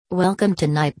Welcome to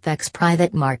NYPEX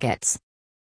Private Markets.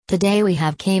 Today we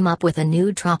have came up with a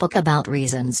new topic about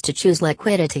reasons to choose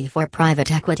liquidity for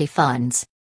private equity funds.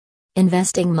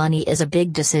 Investing money is a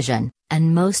big decision,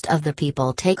 and most of the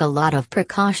people take a lot of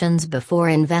precautions before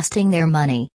investing their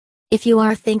money. If you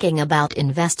are thinking about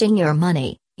investing your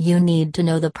money, you need to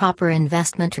know the proper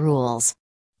investment rules.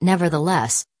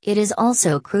 Nevertheless, it is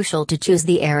also crucial to choose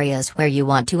the areas where you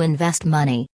want to invest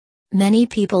money. Many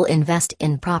people invest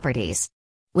in properties.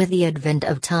 With the advent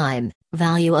of time,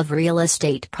 value of real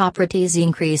estate properties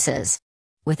increases.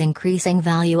 With increasing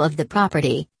value of the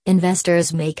property,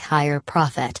 investors make higher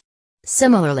profit.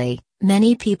 Similarly,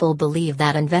 many people believe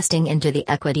that investing into the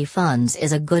equity funds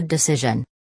is a good decision.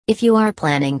 If you are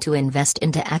planning to invest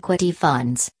into equity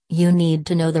funds, you need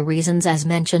to know the reasons as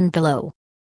mentioned below.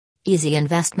 Easy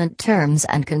investment terms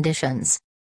and conditions.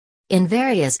 In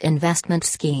various investment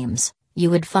schemes, you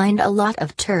would find a lot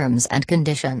of terms and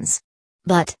conditions.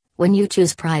 But, when you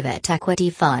choose private equity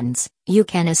funds, you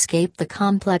can escape the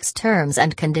complex terms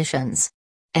and conditions.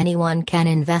 Anyone can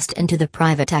invest into the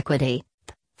private equity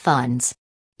funds.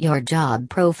 Your job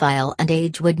profile and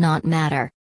age would not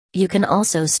matter. You can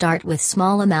also start with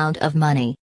small amount of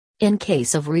money. In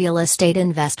case of real estate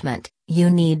investment,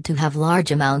 you need to have large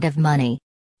amount of money.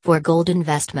 For gold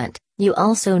investment, you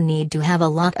also need to have a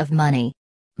lot of money.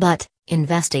 But,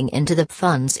 investing into the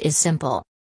funds is simple.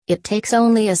 It takes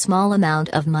only a small amount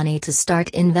of money to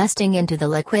start investing into the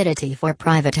liquidity for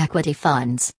private equity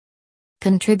funds.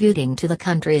 Contributing to the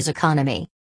country's economy.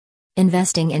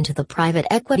 Investing into the private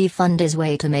equity fund is a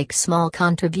way to make small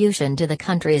contribution to the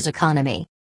country's economy.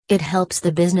 It helps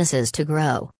the businesses to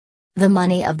grow. The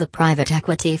money of the private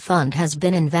equity fund has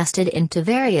been invested into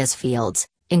various fields,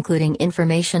 including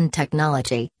information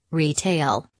technology,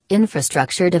 retail,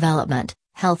 infrastructure development,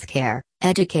 healthcare,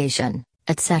 education,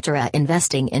 etc.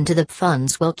 Investing into the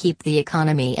funds will keep the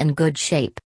economy in good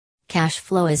shape. Cash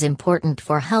flow is important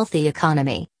for healthy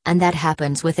economy, and that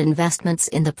happens with investments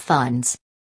in the funds.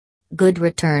 Good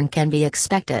return can be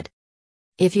expected.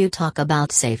 If you talk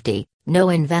about safety, no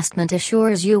investment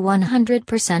assures you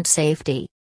 100% safety.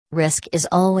 Risk is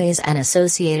always an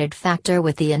associated factor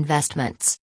with the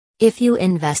investments. If you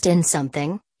invest in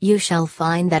something, you shall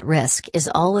find that risk is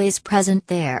always present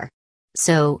there.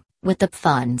 So, with the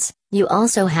funds, you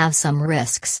also have some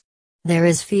risks. There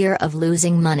is fear of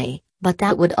losing money, but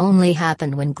that would only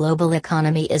happen when global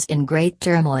economy is in great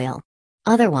turmoil.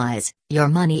 Otherwise, your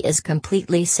money is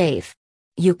completely safe.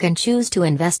 You can choose to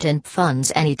invest in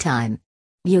funds anytime.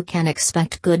 You can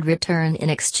expect good return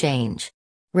in exchange.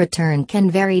 Return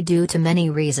can vary due to many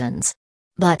reasons.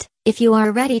 But, if you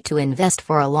are ready to invest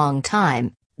for a long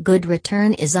time, good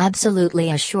return is absolutely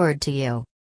assured to you.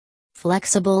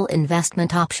 Flexible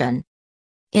investment option.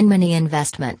 In many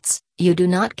investments, you do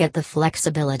not get the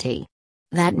flexibility.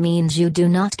 That means you do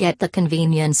not get the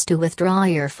convenience to withdraw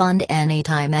your fund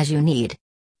anytime as you need.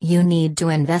 You need to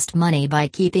invest money by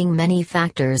keeping many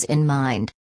factors in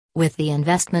mind. With the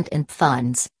investment in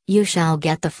funds, you shall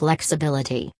get the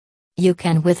flexibility. You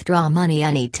can withdraw money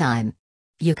anytime.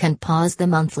 You can pause the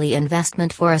monthly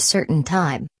investment for a certain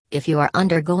time, if you are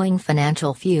undergoing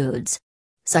financial feuds.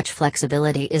 Such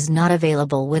flexibility is not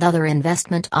available with other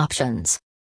investment options.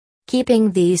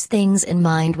 Keeping these things in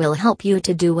mind will help you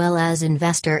to do well as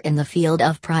investor in the field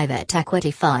of private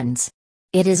equity funds.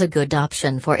 It is a good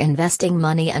option for investing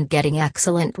money and getting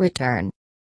excellent return.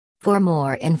 For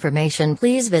more information,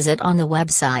 please visit on the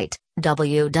website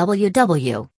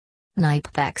www.nypex.com.